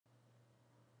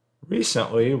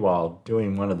Recently, while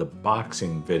doing one of the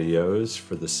boxing videos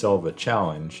for the Silva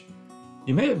challenge,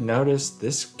 you may have noticed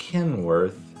this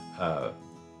Kenworth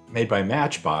made by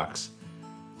Matchbox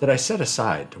that I set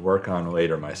aside to work on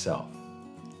later myself.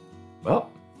 Well,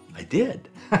 I did.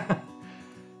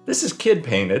 This is kid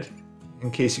painted, in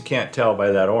case you can't tell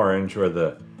by that orange or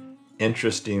the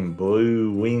interesting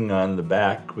blue wing on the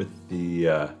back with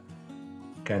the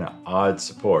kind of odd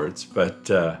supports, but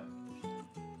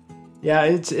yeah,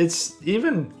 it's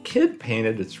even kid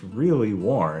painted. It's really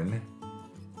worn.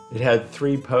 It had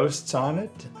 3 posts on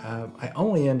it. I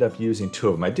only end up using 2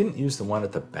 of them. I didn't use the one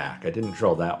at the back. I didn't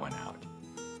drill that one out.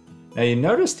 Now you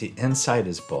notice the inside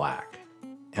is black.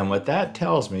 And what that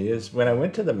tells me is when I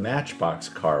went to the Matchbox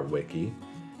Car Wiki,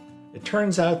 it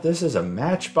turns out this is a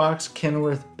Matchbox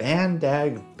Kenworth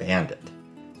Bandag Bandit.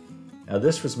 Now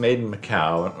this was made in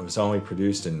Macau and it was only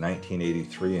produced in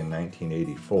 1983 and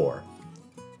 1984.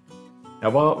 Now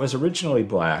while it was originally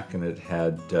black and it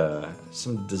had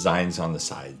some designs on the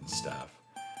side and stuff,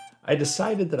 I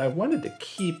decided that I wanted to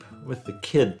keep with the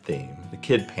kid theme, the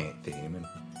kid paint theme, and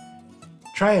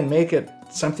try and make it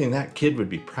something that kid would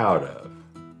be proud of.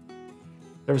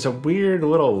 There was a weird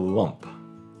little lump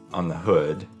on the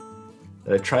hood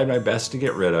that I tried my best to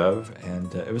get rid of,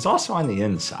 and it was also on the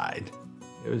inside.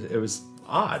 It was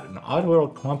odd, an odd little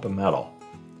clump of metal.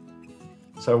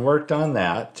 So I worked on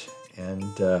that and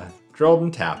drilled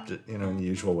and tapped it, in the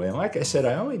usual way. And like I said,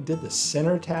 I only did the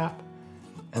center tap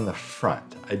and the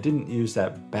front. I didn't use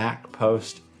that back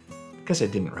post because I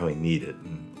didn't really need it.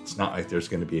 And it's not like there's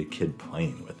going to be a kid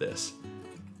playing with this.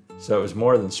 So it was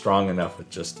more than strong enough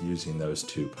with just using those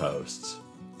 2 posts.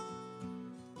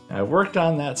 And I worked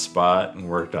on that spot and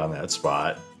worked on that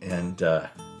spot. And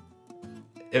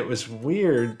it was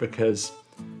weird because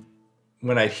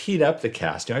when I heat up the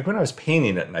casting, like when I was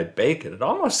painting it and I'd bake it, it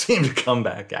almost seemed to come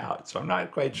back out. So I'm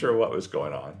not quite sure what was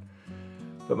going on.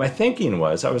 But my thinking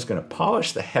was I was going to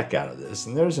polish the heck out of this,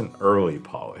 and there's an early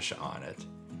polish on it.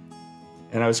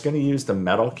 And I was going to use the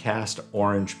metal cast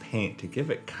orange paint to give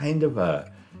it kind of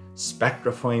a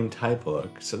spectraflame type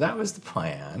look. So that was the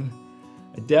plan.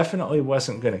 I definitely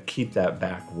wasn't going to keep that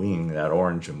back wing, that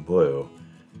orange and blue.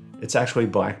 It's actually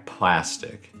black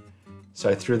plastic. So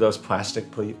I threw those plastic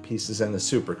pieces in the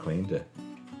super clean to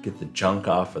get the junk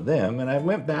off of them, and I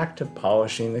went back to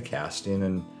polishing the casting.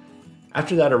 And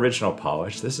after that original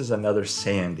polish, this is another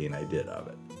sanding I did of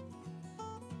it.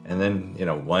 And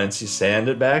then, once you sand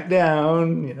it back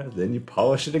down, then you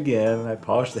polish it again. And I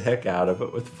polished the heck out of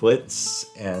it with flits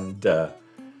and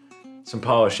some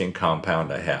polishing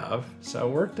compound I have. So I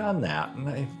worked on that,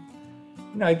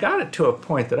 and I got it to a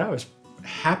point that I was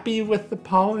happy with the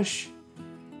polish.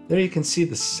 There you can see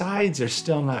the sides are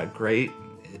still not great.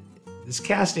 This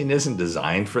casting isn't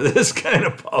designed for this kind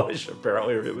of polish,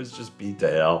 apparently, or it was just beat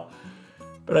to hell.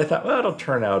 But I thought, well, it'll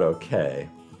turn out okay.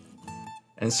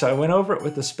 And so I went over it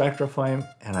with the Spectraflame,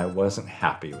 and I wasn't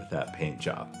happy with that paint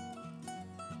job.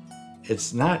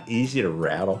 It's not easy to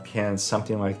rattle can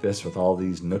something like this with all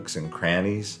these nooks and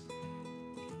crannies,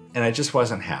 and I just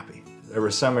wasn't happy. There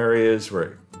were some areas where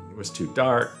it was too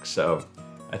dark, so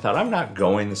I thought, I'm not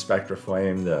going the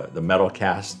Spectraflame, the metal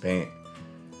cast paint.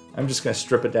 I'm just going to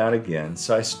strip it down again.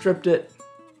 So I stripped it,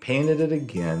 painted it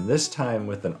again, this time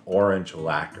with an orange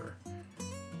lacquer.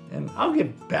 And I'll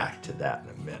get back to that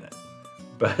in a minute.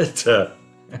 But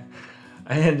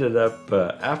I ended up,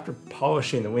 after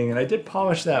polishing the wing, and I did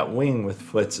polish that wing with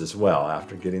flits as well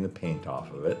after getting the paint off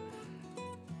of it.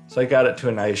 So I got it to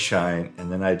a nice shine,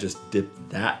 and then I just dipped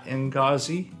that in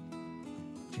gauzy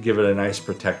to give it a nice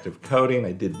protective coating.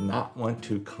 I did not want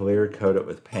to clear coat it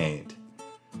with paint.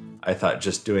 I thought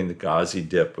just doing the gauzy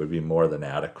dip would be more than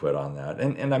adequate on that,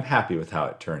 and I'm happy with how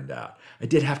it turned out. I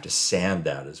did have to sand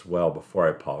that as well before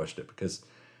I polished it because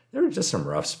there were just some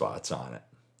rough spots on it.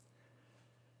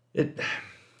 It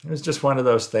was just one of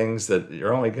those things that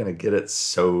you're only going to get it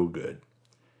so good.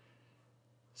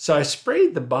 So I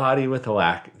sprayed the body with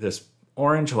this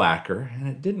orange lacquer, and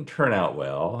it didn't turn out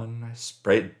well, and I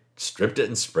stripped it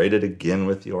and sprayed it again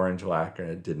with the orange lacquer,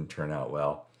 and it didn't turn out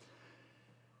well.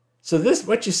 So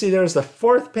what you see there is the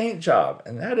 4th paint job,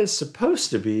 and that is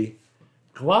supposed to be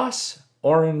gloss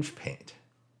orange paint.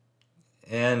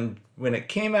 And when it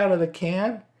came out of the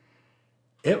can,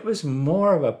 it was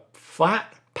more of a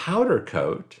flat powder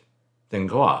coat than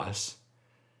gloss.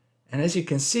 And as you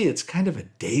can see, it's kind of a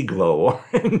day glow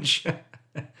orange.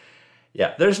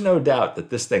 Yeah, there's no doubt that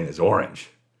this thing is orange.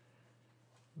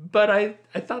 But I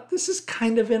thought this is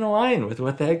kind of in line with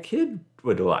what that kid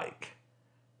would like.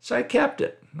 So I kept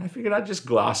it. I figured I'd just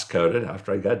gloss coat it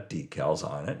after I got decals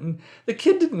on it. And the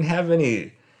kid didn't have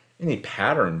any any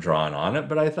pattern drawn on it,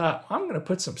 but I thought, I'm going to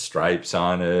put some stripes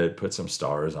on it, put some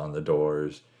stars on the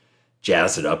doors,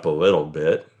 jazz it up a little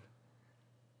bit.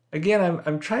 Again,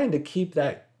 I'm trying to keep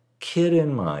that kid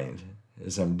in mind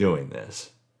as I'm doing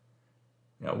this.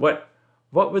 You know,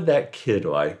 what would that kid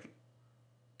like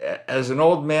as an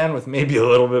old man with maybe a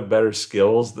little bit better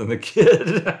skills than the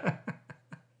kid?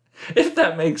 If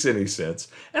that makes any sense.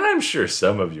 And I'm sure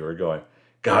some of you are going,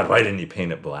 God, why didn't you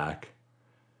paint it black?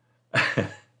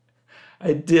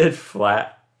 I did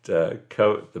flat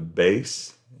coat the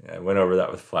base. I went over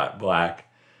that with flat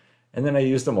black. And then I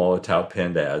used the Molotow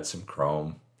pen to add some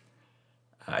chrome.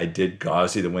 I did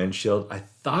gauzy the windshield. I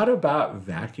thought about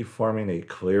vacuum forming a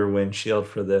clear windshield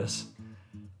for this.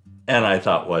 And I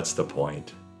thought, what's the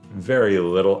point? Very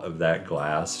little of that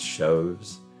glass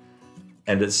shows.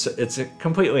 And it's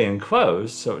completely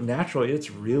enclosed, so naturally it's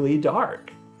really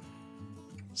dark.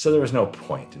 So there was no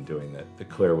point in doing the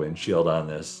clear windshield on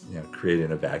this, you know,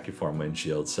 creating a vacuum form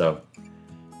windshield. So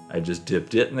I just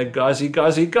dipped it in the gauzy,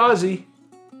 gauzy, gauzy.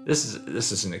 This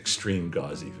is an extreme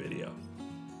gauzy video.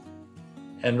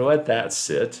 And let that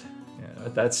sit,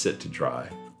 let that sit to dry.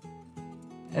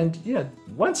 And yeah,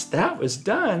 once that was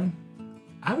done,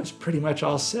 I was pretty much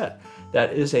all set.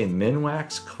 That is a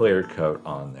Minwax clear coat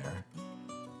on there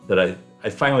that I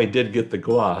finally did get the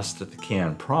gloss that the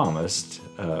can promised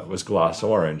was gloss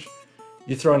orange.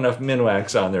 You throw enough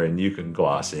Minwax on there and you can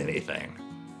gloss anything.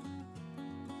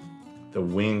 The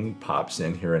wing pops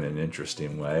in here in an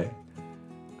interesting way.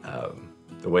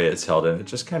 The way it's held in, it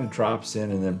just kind of drops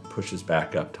in and then pushes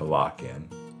back up to lock in.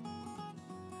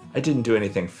 I didn't do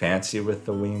anything fancy with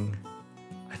the wing.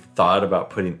 I thought about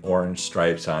putting orange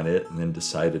stripes on it and then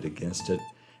decided against it.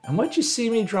 And what you see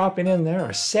me dropping in there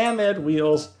are Samed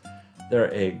wheels.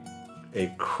 They're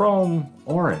a chrome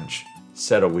orange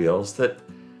set of wheels that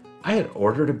I had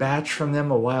ordered a batch from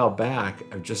them a while back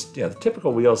of just, the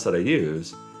typical wheels that I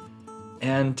use.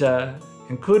 And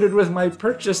included with my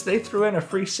purchase, they threw in a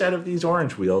free set of these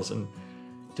orange wheels. And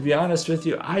to be honest with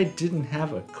you, I didn't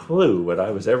have a clue what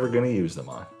I was ever going to use them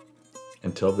on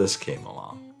until this came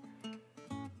along.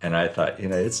 And I thought,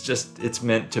 it's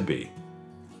meant to be.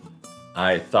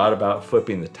 I thought about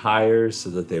flipping the tires so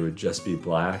that they would just be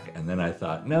black. And then I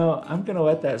thought, no, I'm going to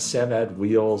let that Samed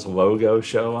Wheels logo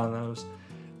show on those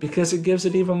because it gives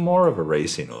it even more of a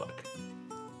racing look.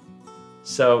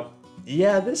 So,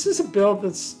 yeah, this is a build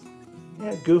that's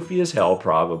goofy as hell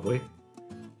probably.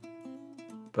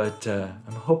 But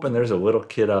I'm hoping there's a little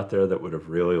kid out there that would have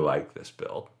really liked this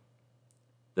build.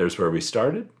 There's where we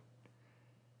started.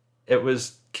 It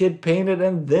was kid painted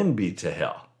and then beat to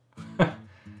hell.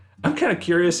 I'm kind of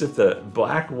curious if the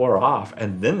black wore off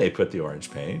and then they put the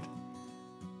orange paint.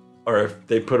 Or if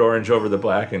they put orange over the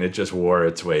black and it just wore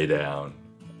its way down.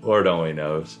 Lord only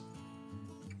knows.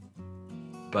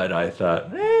 But I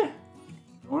thought,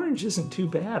 orange isn't too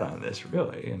bad on this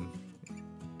really. And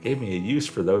gave me a use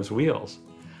for those wheels.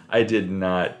 I did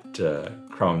not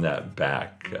chrome that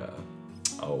back,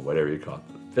 whatever you call it,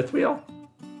 the fifth wheel?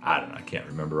 I don't know, I can't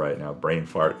remember right now, brain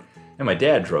fart. And my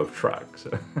dad drove trucks.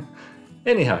 So.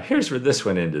 Anyhow, here's where this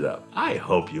one ended up. I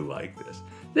hope you like this.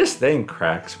 This thing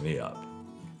cracks me up.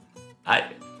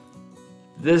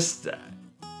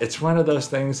 It's one of those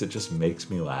things that just makes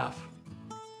me laugh.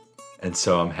 And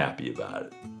so I'm happy about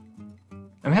it.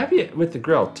 I'm happy with the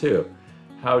grill too.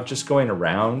 How just going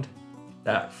around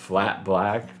that flat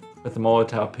black with the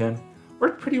Molotow pin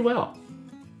worked pretty well.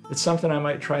 It's something I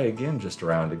might try again just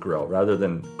around the grill rather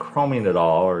than chroming it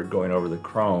all or going over the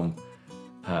chrome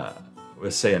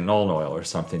with, say, a Nuln oil or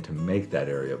something to make that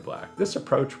area black. This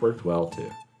approach worked well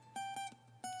too.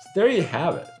 So there you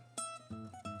have it.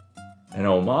 An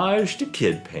homage to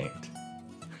kid paint.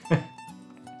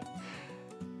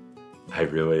 I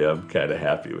really am kind of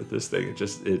happy with this thing.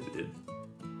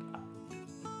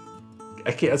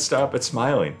 I can't stop at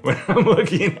smiling when I'm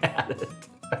looking at it.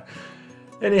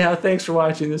 Anyhow, thanks for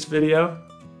watching this video.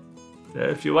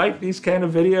 If you like these kind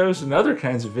of videos and other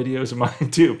kinds of videos of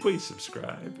mine too, please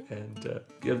subscribe and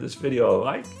give this video a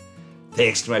like.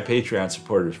 Thanks to my Patreon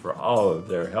supporters for all of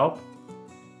their help.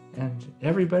 And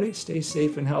everybody, stay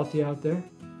safe and healthy out there.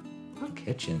 I'll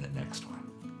catch you in the next one.